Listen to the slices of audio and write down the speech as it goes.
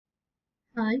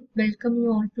Hi, welcome you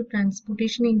all to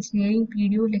Transportation Engineering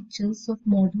video lectures of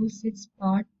Module 6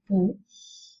 Part 4.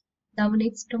 Our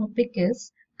next topic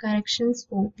is corrections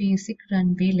for basic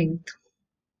runway length.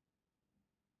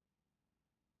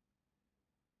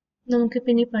 നമുക്ക്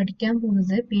പിന്നെ പഠിക്കാൻ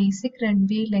പോകുന്നത് basic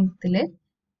runway ലെങ്ത്തിൽ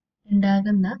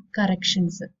ഉണ്ടാകുന്ന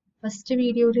corrections. First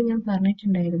വീഡിയോയിൽ ഞാൻ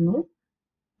പറഞ്ഞിട്ടുണ്ടായിരുന്നു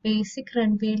basic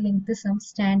runway length some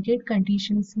standard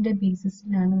കണ്ടീഷൻസിന്റെ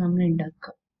ബേസിസിലാണ് നമ്മൾ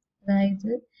ഉണ്ടാക്കുക.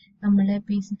 അതായത് നമ്മളെ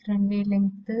ബേസിക് റൺവേ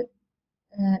ലെങ്ത്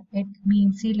മീൻ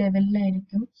സീ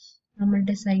ലെവലിലായിരിക്കും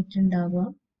നമ്മളുടെ സൈറ്റ് ഉണ്ടാവുക.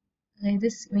 അതായത്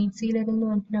മീൻ സീ ലെവൽ എന്ന്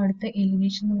പറഞ്ഞിട്ട് അവിടുത്തെ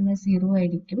എലിവേഷൻ എന്ന് പറഞ്ഞാൽ 0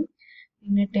 ആയിരിക്കും.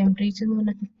 പിന്നെ ടെമ്പറേച്ചർ എന്ന്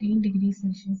പറഞ്ഞാൽ 15 ഡിഗ്രി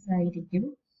സെൽഷ്യസ് ആയിരിക്കും.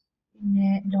 പിന്നെ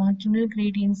ലോഞ്ചിനൽ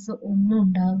ഗ്രേഡിയൻസ് ഒന്നും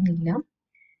ഉണ്ടാകുന്നില്ല,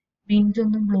 വിൻഡ്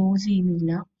ഒന്നും ബ്ലോ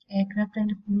ചെയ്യുന്നില്ല, എയർക്രാഫ്റ്റ്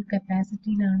അതിന്റെ ഫുൾ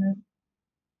കപ്പാസിറ്റിയിലാണ്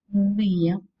മൂവ്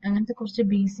ചെയ്യുക. അങ്ങനത്തെ കുറച്ച്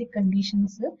ബേസിക്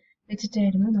കണ്ടീഷൻസ്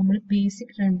വെച്ചിട്ടായിരുന്നു നമ്മൾ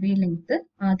ബേസിക് റൺവേ ലെങ്ത്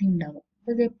ആദ്യം ഉണ്ടാവുക.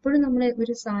 അപ്പോൾ ഇത് എപ്പോഴും നമ്മൾ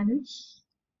ഒരു സാധനം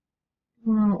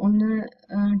ഒന്ന്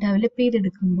ഡെവലപ്പ്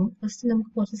ചെയ്തെടുക്കുമ്പോൾ ഫസ്റ്റ്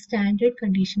നമുക്ക് കുറച്ച് സ്റ്റാൻഡേർഡ്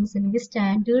കണ്ടീഷൻസ് അല്ലെങ്കിൽ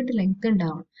സ്റ്റാൻഡേർഡ് ലെങ്ത്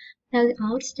ഉണ്ടാവണം. ആ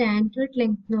ഒരു സ്റ്റാൻഡേർഡ്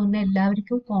ലെങ്ത് എന്ന് പറഞ്ഞാൽ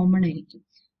എല്ലാവർക്കും കോമൺ ആയിരിക്കും.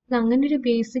 അത് അങ്ങനെ ഒരു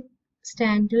ബേസിക്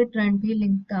സ്റ്റാൻഡേർഡ് റൺവേ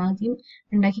ലെങ്ത് ആദ്യം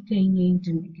ഉണ്ടാക്കി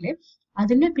കഴിഞ്ഞിട്ടുണ്ടെങ്കിൽ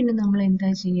അതിനെ പിന്നെ നമ്മൾ എന്താ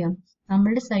ചെയ്യാം,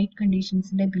 നമ്മളുടെ സൈറ്റ്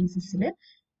കണ്ടീഷൻസിന്റെ ബേസിസിൽ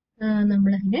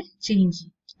നമ്മളതിനെ ചേഞ്ച്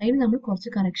ചെയ്യും. അതിന് നമ്മൾ കുറച്ച്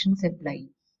കറക്ഷൻസ് അപ്ലൈ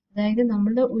ചെയ്യും. അതായത്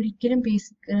നമ്മൾ ഒരിക്കലും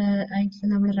ബേസിക് ആയിട്ടുള്ള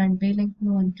നമ്മൾ റൺവേ ലെങ്ത്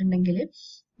എന്ന് പറഞ്ഞിട്ടുണ്ടെങ്കിൽ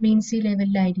മീൻ സീ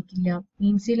ലെവലിലായിരിക്കില്ല.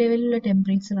 മീൻ സീ ലെവലിലുള്ള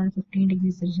ടെമ്പറേച്ചറാണ് 15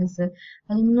 ഡിഗ്രി സെൽഷ്യസ്.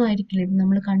 അതൊന്നും ആയിരിക്കില്ല.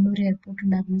 നമ്മൾ കണ്ണൂർ എയർപോർട്ട്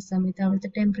ഉണ്ടാക്കുന്ന സമയത്ത് അവിടുത്തെ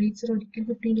ടെമ്പറേച്ചർ ഒരിക്കലും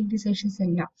 15 ഡിഗ്രി സെൽഷ്യസ്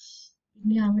അല്ല.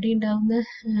 പിന്നെ അവിടെ ഉണ്ടാകുന്ന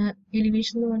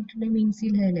എലിവേഷൻ എന്ന് പറഞ്ഞിട്ടുണ്ടെങ്കിൽ മീൻ സീ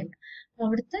ലെവലല്ല.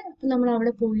 അവിടുത്തെ നമ്മൾ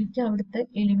അവിടെ പോയിട്ട് അവിടുത്തെ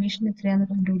എലിവേഷൻ എത്രയാണെന്ന്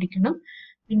കണ്ടുപിടിക്കണം.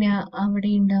 പിന്നെ അവിടെ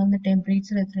ഉണ്ടാകുന്ന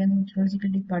ടെമ്പറേച്ചർ എത്രയാണെന്ന് മെറ്ററോളജിക്കൽ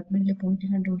ഡിപ്പാർട്ട്മെന്റിൽ പോയിട്ട്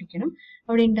കണ്ടുപിടിക്കണം.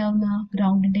 അവിടെ ഉണ്ടാകുന്ന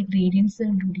ഗ്രൗണ്ടിന്റെ ഗ്രേഡിയൻസ്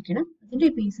കണ്ടുപിടിക്കണം. അതിന്റെ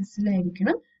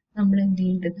ബേസിസിലായിരിക്കണം നമ്മൾ എന്ത്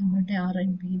ചെയ്യേണ്ടത്, നമ്മുടെ ആ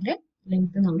റൺവേയിലെ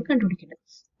ലെങ്ത് നമ്മൾ കണ്ടുപിടിക്കേണ്ടത്.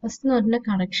 ഫസ്റ്റ് എന്ന് പറഞ്ഞാൽ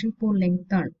കറക്ഷൻ ഫോർ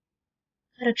ലെങ്ത് ആണ്.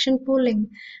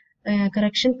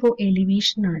 കറക്ഷൻ ഫോർ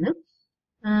എലിവേഷൻ ആണ്.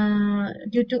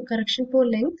 Due to correction for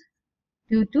length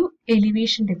due to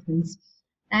elevation difference.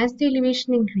 As the elevation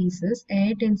increases,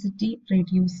 air density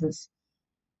reduces.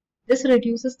 This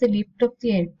reduces the lift of the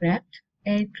aircraft.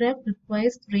 Aircraft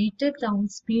requires greater ground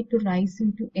speed to rise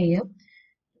into air.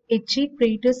 To achieve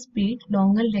greater speed,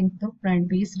 longer length of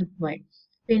runway is required.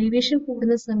 Elevation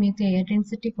കൂടുന്ന സമയത്ത് air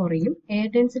density കുറയും. Air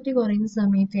density കുറയുന്ന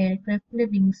സമയത്ത് എയർക്രാഫ്റ്റിന്റെ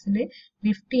വിങ്സിൽ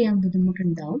lift ചെയ്യാൻ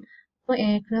ബുദ്ധിമുട്ടുണ്ടാവും. അപ്പോൾ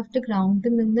aircraft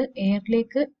ഗ്രൗണ്ടിൽ നിന്ന്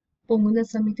എയറിലേക്ക് പൊങ്ങുന്ന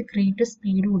സമയത്ത് ഗ്രേറ്റർ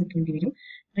സ്പീഡ് കൊടുക്കേണ്ടി വരും.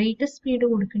 ഗ്രേറ്റർ സ്പീഡ്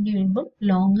കൊടുക്കേണ്ടി വരുമ്പോൾ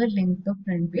longer length of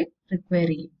runway require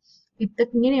ചെയ്യും.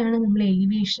 ഇങ്ങനെയാണ് നമ്മൾ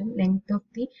elevation length of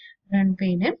the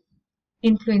റൺവേനെ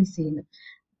influence ചെയ്യുന്നത്.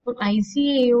 അപ്പം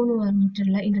ICAO എന്ന്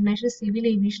പറഞ്ഞിട്ടുള്ള ഇന്റർനാഷണൽ സിവിൽ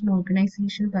ഏവിയേഷൻ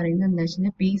ഓർഗനൈസേഷൻ പറയുന്നത് എന്താ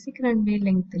വെച്ചാൽ ബേസിക് റൺവേ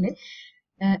ലെങ്ത്തിൽ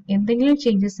എന്തെങ്കിലും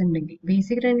ചേഞ്ചസ് ഉണ്ടെങ്കിൽ,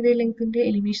 ബേസിക് റൺവേ ലെങ്ത്തിന്റെ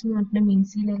എലിവേഷൻ എന്ന് പറഞ്ഞിട്ടുണ്ടെങ്കിൽ മീൻ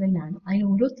സീ ലെവലിലാണ്. അതിൽ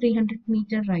ഓരോ 300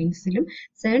 മീറ്റർ റൈസിലും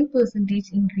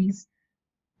 7% ഇൻക്രീസ്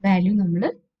വാല്യൂ നമ്മൾ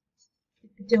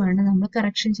ഇട്ടിട്ട് വേണം നമ്മൾ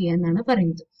കറക്ഷൻ ചെയ്യാന്നാണ്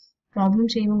പറയുന്നത്. പ്രോബ്ലം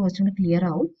ചെയ്യുമ്പോൾ കുറച്ചുകൂടി ക്ലിയർ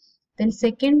ആവും. Then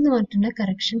second എന്ന് പറഞ്ഞിട്ടുണ്ടെങ്കിൽ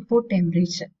correction for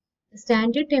temperature. The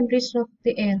standard temperature of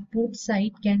the airport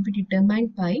site can be determined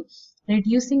by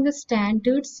reducing the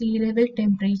standard sea level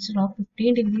temperature of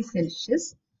 15 degrees Celsius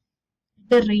at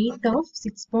the rate of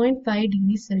 6.5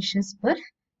 degrees Celsius per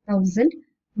 1000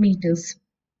 meters.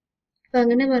 അപ്പൊ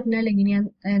അങ്ങനെ പറഞ്ഞാൽ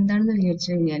എന്താണെന്ന് വിചാരിച്ചു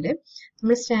കഴിഞ്ഞാൽ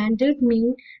നമ്മൾ standard മീൻ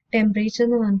temperature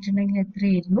എന്ന് പറഞ്ഞിട്ടുണ്ടെങ്കിൽ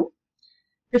എത്രയായിരുന്നു,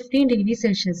 15 ഡിഗ്രി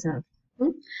സെൽഷ്യസ് ആണ്.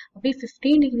 അപ്പൊ ഈ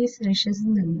 15 ഡിഗ്രി സെൽഷ്യസിൽ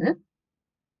നിന്ന്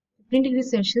 15 degree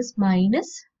Celsius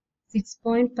minus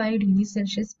 6.5 degree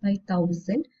Celsius by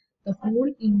 1000 the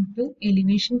whole into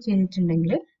elevation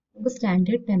ചെയ്തിട്ടുണ്ടെങ്കിൽ നമുക്ക്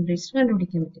സ്റ്റാൻഡേർഡ് ടെമ്പറേച്ചർ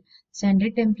കണ്ടുപിടിക്കാൻ പറ്റും.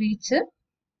 Standard temperature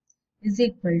is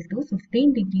equal to 15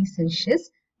 degree Celsius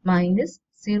minus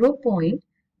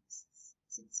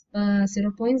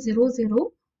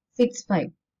 0.0065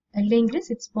 അല്ലെങ്കിൽ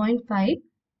 6.5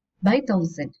 by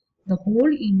 1000 the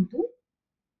whole into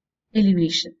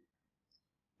elevation.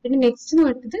 പിന്നെ നെക്സ്റ്റ് എന്ന്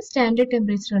പറഞ്ഞത് സ്റ്റാൻഡേർഡ്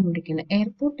ടെമ്പറേച്ചർ കണ്ടുപിടിക്കുന്നത്.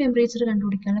 എയർപോർട്ട് ടെമ്പറേച്ചർ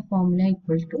കണ്ടുപിടിക്കാനുള്ള formula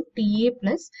equal to TA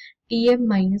plus TM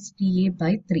minus TA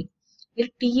by 3. ഇതിൽ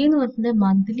TA എന്ന് പറഞ്ഞിട്ടുണ്ടെങ്കിൽ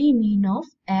monthly mean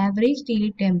of average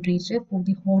daily temperature for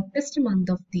the hottest month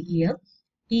of the year.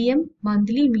 TM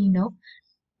monthly mean of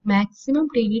maximum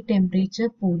daily temperature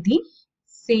for the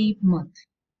same month.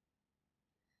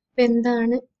 ഇപ്പൊ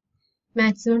എന്താണ്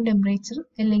maximum temperature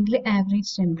അല്ലെങ്കിൽ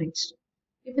average temperature?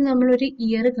 ഇപ്പൊ നമ്മളൊരു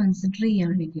year consider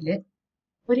ചെയ്യുകയാണെങ്കിൽ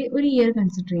ഒരു year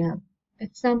consider ചെയ്യാം.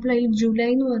 Example അതിൽ July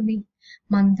എന്ന് പറഞ്ഞ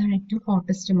മന്താണ് ഏറ്റവും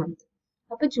ഹോട്ടസ്റ്റ് മന്ത്.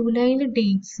 അപ്പൊ ജൂലൈയിലെ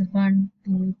dates 1,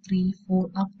 2, 3, 4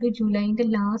 up to ജൂലൈന്റെ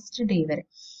last day വരെ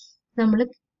നമ്മൾ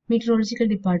മെറ്ററോളജിക്കൽ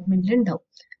ഡിപ്പാർട്ട്മെന്റിൽ ഉണ്ടാവും.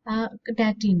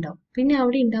 ഡാറ്റ ഉണ്ടാവും. പിന്നെ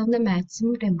അവിടെ ഉണ്ടാവുന്ന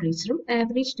മാക്സിമം ടെമ്പറേച്ചറും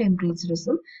ആവറേജ്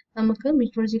ടെമ്പറേച്ചേഴ്സും നമുക്ക്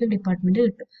മെട്രോളജിക്കൽ ഡിപ്പാർട്ട്മെന്റ്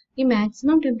കിട്ടും. ഈ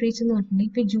മാക്സിമം ടെമ്പറേച്ചർ എന്ന്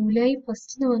പറഞ്ഞിട്ടുണ്ടെങ്കിൽ ഇപ്പൊ ജൂലൈ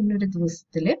 1 എന്ന് പറഞ്ഞൊരു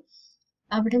ദിവസത്തില്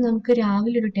അവിടെ നമുക്ക്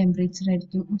രാവിലെ ഒരു ടെമ്പറേച്ചർ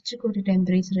ആയിരിക്കും, ഉച്ചയ്ക്ക് ഒരു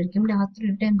ടെമ്പറേച്ചർ ആയിരിക്കും, രാത്രി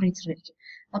ഒരു ടെമ്പറേച്ചർ ആയിരിക്കും.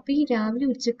 അപ്പൊ ഈ രാവിലെ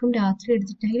ഉച്ചക്കും രാത്രി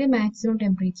എടുത്തിട്ട് അതിലെ മാക്സിമം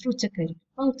ടെമ്പറേച്ചർ ഉച്ചക്കായിരിക്കും.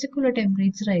 ആ ഉച്ചക്കുള്ള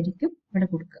ടെമ്പറേച്ചർ ആയിരിക്കും ഇവിടെ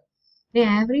കൊടുക്കുക. പിന്നെ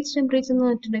ആവറേജ് ടെമ്പറേച്ചർ എന്ന്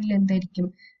പറഞ്ഞിട്ടുണ്ടെങ്കിൽ എന്തായിരിക്കും?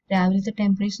 രാവിലത്തെ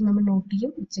ടെമ്പറേച്ചർ നമ്മൾ നോട്ട്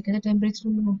ചെയ്യും, ഉച്ചക്കത്തെ ടെമ്പറേച്ചർ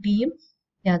നോട്ട് ചെയ്യും,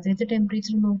 രാത്രിയത്തെ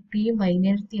ടെമ്പറേച്ചർ നോട്ട് ചെയ്യും,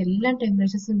 വൈകുന്നേരത്തെ എല്ലാ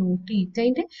ടെമ്പറേച്ചേഴ്സും നോട്ട് ചെയ്തിട്ട്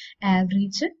അതിന്റെ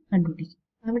ആവറേജ് കണ്ടുപിടിക്കും.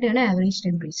 അവിടെയാണ് ആവറേജ്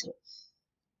ടെമ്പറേച്ചർ.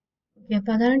 ഓക്കെ,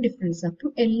 അപ്പൊ അതാണ് ഡിഫറൻസ്.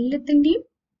 അപ്പം എല്ലാത്തിന്റെയും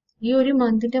ഈ ഒരു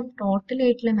മന്തിന്റെ ടോട്ടൽ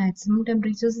ആയിട്ടുള്ള മാക്സിമം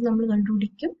ടെമ്പറേച്ചേഴ്സ് നമ്മൾ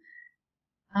കണ്ടുപിടിക്കും,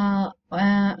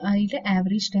 അതിന്റെ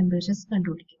ആവറേജ് ടെമ്പറേച്ചേഴ്സ്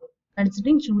കണ്ടുപിടിക്കും.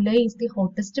 Considering July is the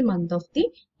hottest month of the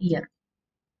year.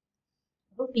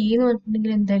 അപ്പോൾ ടി എന്ന്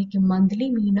പറഞ്ഞിട്ടുണ്ടെങ്കിൽ എന്തായിരിക്കും? Monthly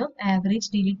mean of average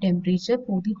daily temperature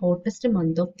for the hottest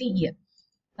month of the year.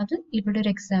 അത് ഇവിടെ ഒരു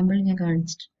എക്സാമ്പിൾ ഞാൻ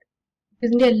കാണിച്ചിട്ടുണ്ട്.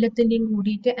 ഇതിന്റെ എല്ലാത്തിന്റെയും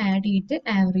കൂടിയിട്ട് ആഡ് ചെയ്തിട്ട്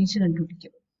ആവറേജ്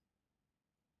കണ്ടുപിടിക്കും.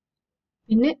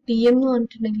 പിന്നെ ടി എം എന്ന്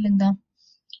പറഞ്ഞിട്ടുണ്ടെങ്കിൽ എന്താ?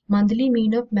 Monthly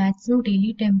mean of maximum daily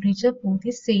temperature for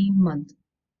the same month.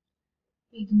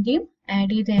 ഇതിന്റെയും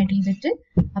add ചെയ്തിട്ട്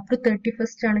അപ്പ് ടു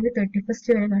 31st ആണെങ്കിൽ 31st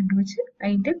വരെ കണ്ടുപിടിച്ച്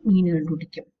അതിന്റെ മീൻ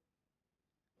കണ്ടുപിടിക്കും.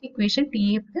 Equation T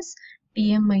A plus T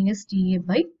M minus T A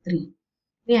by 3.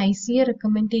 ഇനി ICA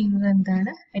റെക്കമെൻഡ് ചെയ്യുന്നത്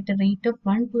എന്താണ്? At A rate of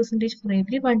 1% for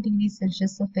every 1 degree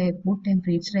Celsius of airport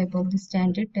temperature above the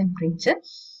standard temperature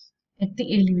at the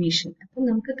elevation. അപ്പൊ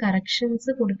നമുക്ക് corrections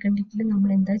കൊടുക്കേണ്ടെങ്കിൽ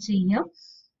നമ്മൾ എന്താ ചെയ്യാം?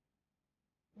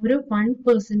 ഒരു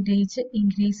 1%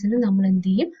 ഇൻക്രീസിന് നമ്മൾ എന്ത്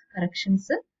ചെയ്യും?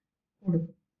 കറക്ഷൻസ്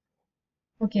കൊടുക്കും.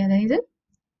 ഓക്കെ, അതായത്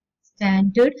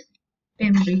സ്റ്റാൻഡേർഡ്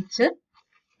ടെമ്പറേച്ചർ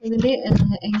ഇതിന്റെ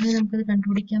എങ്ങനെ നമുക്കത്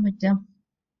കണ്ടുപിടിക്കാൻ പറ്റാം?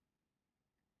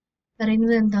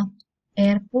 പറയുന്നത് എന്താ?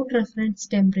 Airport reference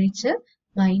temperature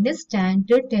minus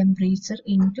standard temperature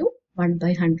into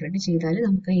 1/100 ചെയ്താൽ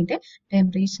നമുക്ക് അതിന്റെ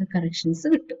ടെമ്പറേച്ചർ കറക്ഷൻസ്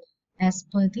കിട്ടും as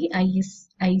per the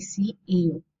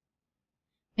ICAO.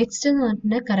 Next എന്ന്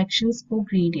പറഞ്ഞാൽ corrections four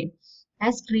gradient.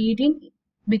 As gradient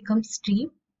becomes steep,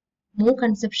 more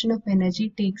consumption of energy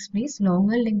takes place,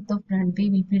 longer length of runway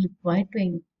will be required to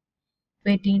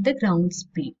attain the ground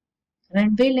speed.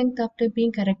 Runway length after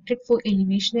being corrected for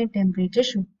elevation and temperature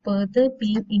should further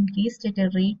be increased at a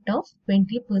rate of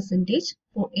 20%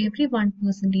 for every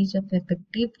 1% of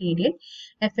effective gradient.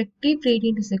 Effective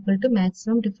gradient is equal to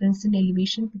maximum difference in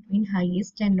elevation between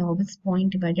highest and lowest point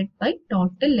divided by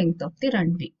total length of the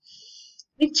runway.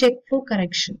 We check for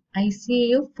correction.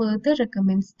 ICAO further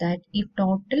recommends that if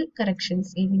total corrections,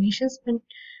 elevation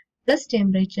plus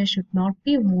temperature should not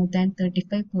be more than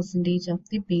 35% of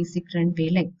the basic runway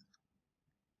length.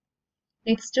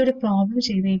 Next ഒരു problem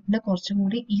ചെയ്തിട്ടുണ്ട്, കുറച്ചും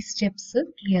കൂടി ഈ steps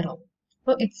clear ആവും.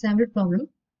 For example problem,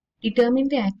 determine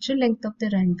the actual length of the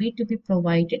runway to be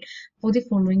provided for the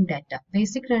following data.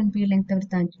 Basic runway length അവർ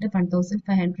തന്നിട്ടുണ്ട്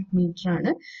 1500 meter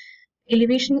ആണ്.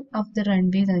 Elevation of the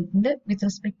runway തന്നിട്ടുണ്ട് with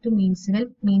respect to mean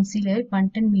sea level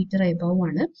 110 meter above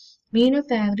ആണ്. Mean of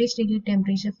average daily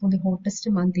temperature for the hottest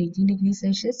month 18 degrees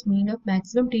Celsius. Mean of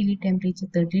maximum daily temperature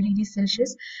 30 degrees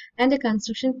Celsius. And the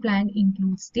construction plan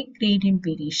includes the gradient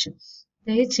variation.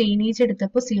 അതായത് chainage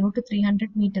എടുത്തപ്പോൾ 0 to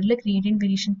 300 മീറ്ററിൽ gradient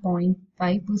variation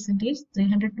 0.5%,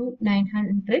 300 to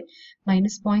 900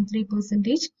 minus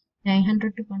 0.3%,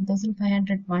 900 to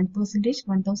 1500 1%,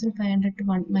 1500 to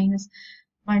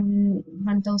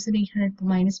 1800 to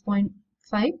minus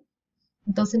 0.5,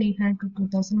 1800 to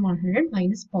 2100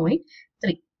 minus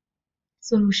 0.3.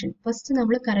 Solution. First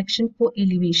നമ്മൾ correction four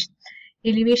elevation.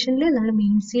 എലിവേഷനിൽ നമ്മൾ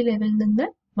മീൻ see ലെവലിൽ നിന്ന്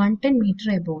 110 metre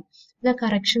above. ഇത്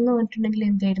correction എന്ന് പറഞ്ഞിട്ടുണ്ടെങ്കിൽ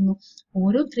എന്തായിരുന്നു?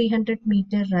 ഓരോ 300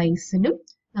 മീറ്റർ റൈസിനും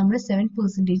നമ്മൾ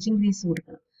 7% ഇൻക്രീസ്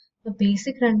കൊടുക്കണം. അപ്പോൾ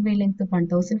ബേസിക് റൺവേ ലെങ്ത്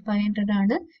 1500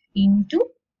 ആണ്, ഇൻറ്റു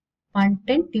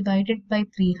 110 ഡിവൈഡഡ് ബൈ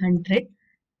 300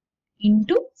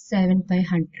 ഇൻറ്റു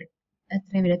 7/100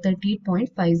 എത്ര വരെ?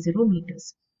 38.50 മീറ്റേഴ്സ്.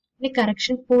 ഇനി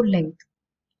കറക്ഷൻ ഫോർ ലെങ്ത്,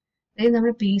 അതായത്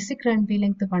നമ്മുടെ ബേസിക് റൺവേ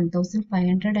ലെങ്ത്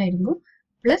 1500 ആയിരുന്നു,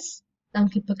 പ്ലസ്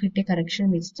നമുക്കിപ്പോൾ കിട്ടിയ കറക്ഷൻ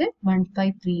വെച്ചിട്ട്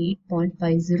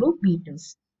 1538.50 മീറ്റേഴ്സ്.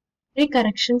 ഇനി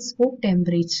corrections four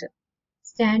temperature.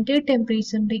 Standard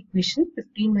ടെമ്പറേച്ചറിന്റെ equation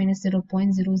 15 -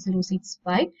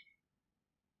 0.0065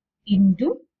 into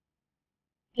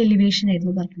elevation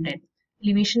ആയിരുന്നു പറഞ്ഞിട്ടുണ്ടായിരുന്നു.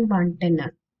 എലിവേഷൻ 110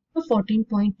 ആണ്. അപ്പോൾ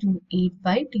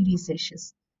 14.285 ഡിഗ്രി സെൽഷ്യസ്.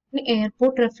 ഇനി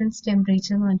എയർപോർട്ട് റെഫറൻസ്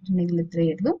ടെമ്പറേച്ചർ എന്ന് പറഞ്ഞിട്ടുണ്ടെങ്കിൽ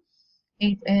എത്രയായിരുന്നു?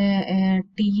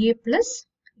 TA പ്ലസ്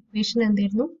ഇക്വേഷൻ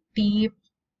എന്തായിരുന്നു? TA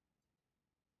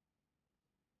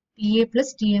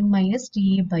plus TM minus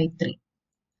TA by 3.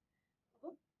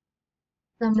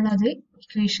 നമ്മളത്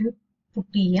ഇക്വേഷൻ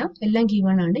പുട്ട് ചെയ്യാം. എല്ലാം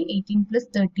ഗിവൺ ആണ്. 18 +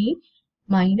 13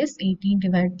 - 18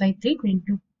 ഡിവൈഡ് ബൈ 3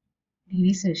 22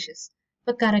 ഡിഗ്രി സെൽഷ്യസ്.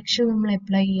 അപ്പോൾ കറക്ഷൻ നമ്മൾ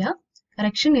അപ്ലൈ ചെയ്യുക.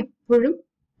 കറക്ഷൻ എപ്പോഴും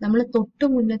നമ്മൾ തൊട്ട്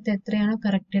മുന്നത്തെ എത്രയാണോ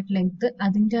കറക്റ്റഡ് ലെങ്ത്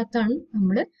അതിൻ്റെ അകത്താണ്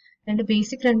നമ്മൾ രണ്ട്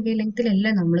ബേസിക് റൺവേ ലെങ്ത്തിലല്ല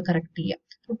നമ്മൾ കറക്റ്റ് ചെയ്യുക.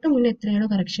 തൊട്ട് മുന്നേ എത്രയാണോ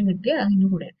കറക്ഷൻ കിട്ടിയ അതിൻ്റെ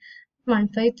കൂടെ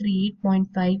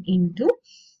 1538.5 ഇൻറ്റു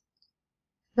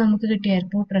നമുക്ക് കിട്ടിയ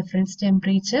airport reference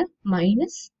temperature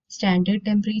minus standard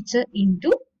temperature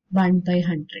into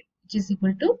 1/100 which is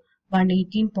equal to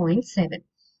 118.7.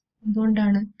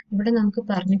 എന്തുകൊണ്ടാണ് ഇവിടെ നമുക്ക്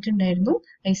പറഞ്ഞിട്ടുണ്ടായിരുന്നു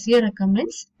ICA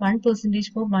recommends 1%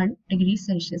 for 1 degree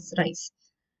Celsius rise.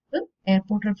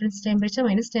 Airport reference temperature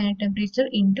minus standard temperature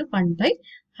into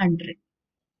 1/100.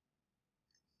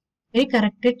 Very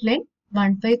corrected length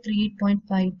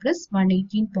 1538.5 plus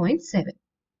 118.7.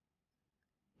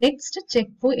 Next, check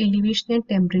for elevation and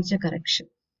temperature correction.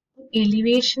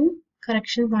 Elevation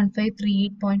correction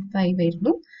 1538.5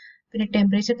 ആയിരുന്നു. പിന്നെ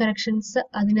temperature corrections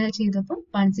അതിന് ചെയ്തപ്പോൾ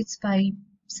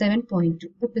 1657.2.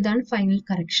 അപ്പോൾ ഇതാണ് ഫൈനൽ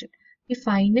കറക്ഷൻ. ഈ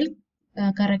final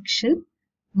correction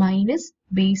minus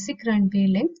basic runway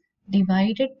length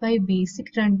divided by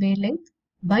basic runway length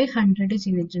by 100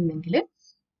 ചെയ്തിട്ടുണ്ടെങ്കിൽ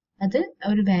അത്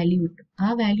ഒരു വാല്യൂ കിട്ടും. ആ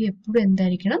വാല്യൂ എപ്പോഴും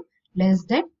എന്തായിരിക്കണം? ലെസ്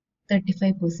ദാൻ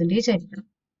 35% ആയിരിക്കണം.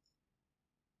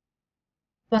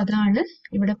 അപ്പൊ അതാണ്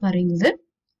ഇവിടെ പറയുന്നത്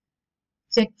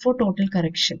ചെക്ക് ഫോർ ടോട്ടൽ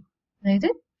കറക്ഷൻ. അതായത്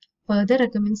further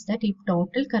recommends that if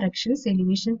total corrections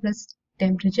elevation plus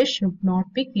temperature should not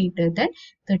be greater than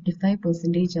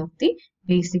 35% of the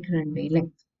basic runway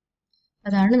length.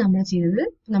 അതാണ് നമ്മൾ ചെയ്തത്.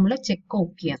 നമ്മൾ ചെക്ക്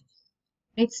ഓക്കെ ആണ്.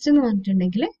 നെക്സ്റ്റ് എന്ന്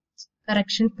പറഞ്ഞിട്ടുണ്ടെങ്കിൽ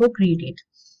കറക്ഷൻ ഫോർ ഗ്രേഡിയൻറ്റ്.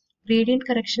 ഗ്രേഡിയൻറ്റ്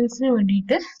കറക്ഷൻസിന്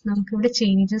വേണ്ടിയിട്ട് നമുക്കിവിടെ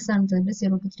ചേഞ്ചസ് ആണ് തരുന്നത്.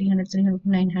 0 to 300, 300 to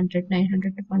 900,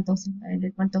 900 to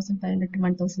 1500, 1500 to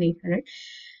 1800,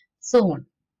 so on.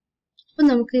 അപ്പോൾ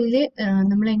നമുക്ക് ഇതിൽ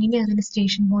നമ്മൾ എങ്ങനെയാണ് അതിൻ്റെ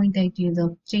സ്റ്റേഷൻ പോയിന്റ് ആയിട്ട് ചെയ്തത്?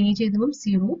 ചേഞ്ച് ചെയ്തപ്പോൾ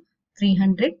 0,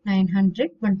 300, 900,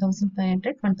 1500,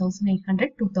 1800,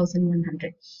 2100.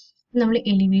 നമ്മൾ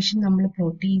എലിവേഷൻ നമ്മൾ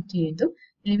പ്ലോട്ട് ചെയ്തു.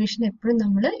 എലിവേഷൻ എപ്പോഴും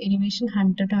നമ്മൾ എലിവേഷൻ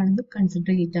 100 ആണെന്ന്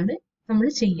കൺസിഡർ ചെയ്തിട്ടാണ് നമ്മൾ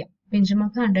ചെയ്യുക. ബെഞ്ച്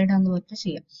മാർക്ക് 100 ആണെന്ന് പറഞ്ഞിട്ട്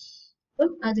ചെയ്യാം.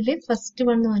 അപ്പം അതിൽ ഫസ്റ്റ്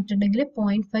വൺ എന്ന് പറഞ്ഞിട്ടുണ്ടെങ്കിൽ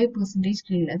 0.5%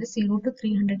 ഗ്രേഡിയൻ. അത് 0 to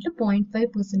 300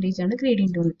 0.5% ആണ്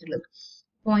ഗ്രേഡിയന്റ് വന്നിട്ടുള്ളത്.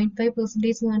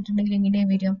 0.5% എന്ന് പറഞ്ഞിട്ടുണ്ടെങ്കിൽ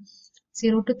എങ്ങനെയാണ് വരിക?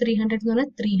 0 to 300 എന്ന് പറഞ്ഞാൽ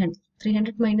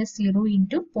 300 minus 0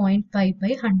 into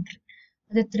 0.5/100.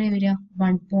 അത് എത്രയാണ് വരിക?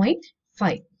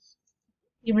 1.5.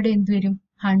 ഇവിടെ എന്ത് വരും?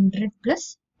 100 plus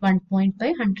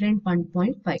 1.5,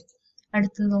 101.5.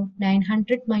 അടുത്തതോ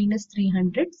 900 minus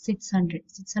 300, 600.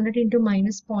 600 into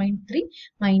minus 0.3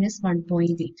 minus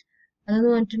 1.8. അതെന്ന്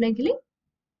പറഞ്ഞിട്ടുണ്ടെങ്കിൽ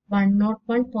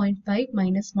 101.5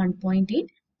 minus 1.8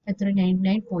 എത്ര?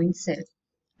 99.7.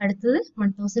 അടുത്തത്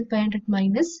 1500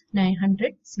 മൈനസ് 900,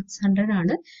 600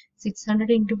 ആണ്.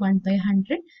 600 into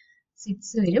 1/100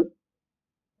 6 വരും.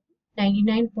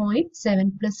 99.7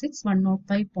 plus 6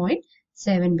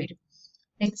 105.7 വരും.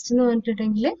 നെക്സ്റ്റ് എന്ന്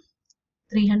പറഞ്ഞിട്ടുണ്ടെങ്കിൽ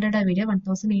 300 വരിക.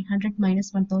 1800 മൈനസ്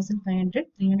 1500,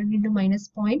 300 into minus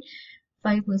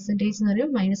 0.5% എന്ന് പറയും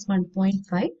minus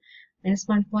 1.5. minus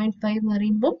 1.5 എന്ന്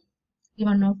പറയുമ്പോൾ ഈ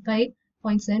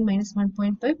 105.7 minus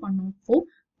 1.5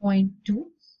 104.2.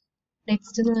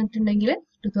 നെക്സ്റ്റ് എന്ന് പറഞ്ഞിട്ടുണ്ടെങ്കിൽ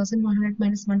 2100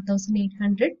 minus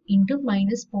 1800 into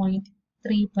minus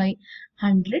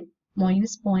 0.3/100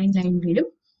 minus 0.9 വരും.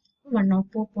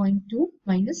 104.2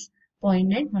 minus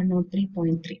 0.9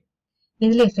 103.3.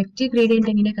 ഇതിൽ എഫക്റ്റീവ് ഗ്രേഡിയന്റ്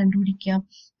എങ്ങനെ കണ്ടുപിടിക്കാം?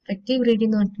 എഫക്റ്റീവ് ഗ്രേഡിയന്റ്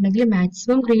എന്ന് പറഞ്ഞിട്ടുണ്ടെങ്കിൽ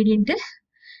മാക്സിമം ഗ്രേഡിയന്റ്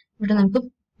ഇവിടെ നമുക്ക്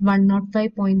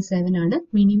 105.7 ആണ്.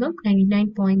 മിനിമം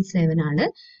 99.7 ആണ്.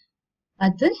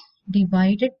 അത്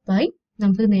ഡിവൈഡഡ് ബൈ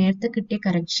നമുക്ക് നേരത്തെ കിട്ടിയ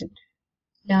കറക്ഷൻ,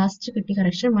 ലാസ്റ്റ് കിട്ടിയ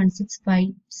കറക്ഷൻ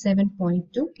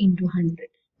 1657.2 into 100.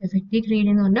 എഫക്റ്റീവ്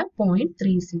ഗ്രേഡിയന്റ് എന്ന് പറഞ്ഞാൽ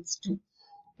 0.362.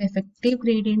 എഫക്റ്റീവ്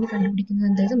ഗ്രേഡിയന്റ് കണ്ടുപിടിക്കുന്നത്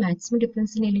എന്തായത്? Maximum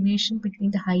difference in elevation between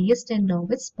the highest and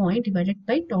lowest point divided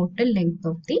by total length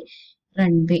of the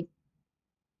runway.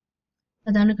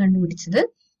 അതാണ് കണ്ടുപിടിച്ചത്.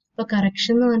 അപ്പോൾ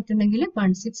കറക്ഷൻ എന്ന് പറഞ്ഞിട്ടുണ്ടെങ്കിൽ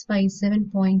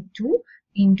 1657.2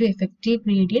 into എഫക്റ്റീവ്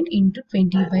ഗ്രേഡിയന്റ് into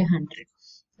 20/100.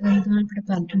 അതാണ് ഇവിടെ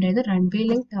പറഞ്ഞിട്ടുണ്ടായത്. Runway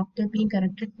length after being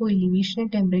corrected four elevation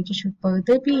and temperature should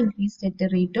further B increased at A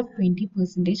rate of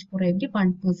 20% for every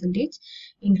 1%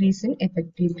 increase in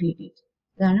effective gradient.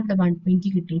 അതാണ് ഇവിടെ 120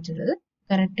 കിട്ടിയിട്ടുള്ളത്.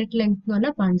 കറക്റ്റഡ് ലെങ്ത് എന്ന്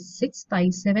പറഞ്ഞാൽ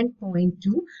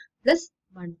 1657.2 plus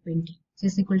 120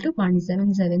 is equal to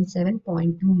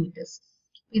 1777.2 meters.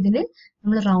 ഇതിന്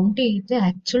നമ്മൾ round ചെയ്തിട്ട്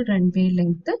actual runway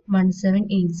length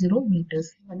 1780 meters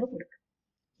എന്ന് കൊടുക്കും.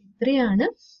 ഇത്രയാണ്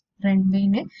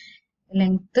റൺവേനെ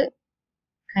ലെങ്ത്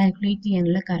കാൽക്കുലേറ്റ്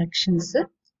ചെയ്യാനുള്ള കറക്ഷൻസ്.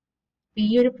 ഈ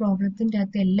ഒരു പ്രോബ്ലത്തിന്റെ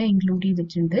അകത്ത് എല്ലാം ഇൻക്ലൂഡ്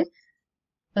ചെയ്തിട്ടുണ്ട്.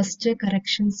 ഫസ്റ്റ്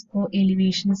കറക്ഷൻസ് ഫോർ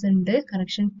എലിവേഷൻസ് ഉണ്ട്,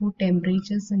 കറക്ഷൻ ഫോർ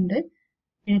ടെമ്പറേച്ചേഴ്സ് ഉണ്ട്,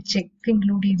 പിന്നെ ചെക്ക്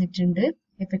ഇൻക്ലൂഡ് ചെയ്തിട്ടുണ്ട്,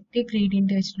 എഫക്റ്റീവ്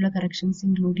ഗ്രേഡിയന്റ് വെച്ചിട്ടുള്ള കറക്ഷൻസ്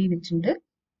ഇൻക്ലൂഡ് ചെയ്തിട്ടുണ്ട്,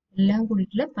 എല്ലാം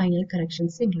കൂടിയിട്ടുള്ള ഫൈനൽ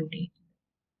കറക്ഷൻസ് ഇൻക്ലൂഡ് ചെയ്തിട്ടുണ്ട്.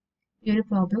 ഈ ഒരു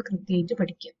പ്രോബ്ലം കൃത്യമായിട്ട്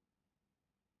പഠിക്കുക.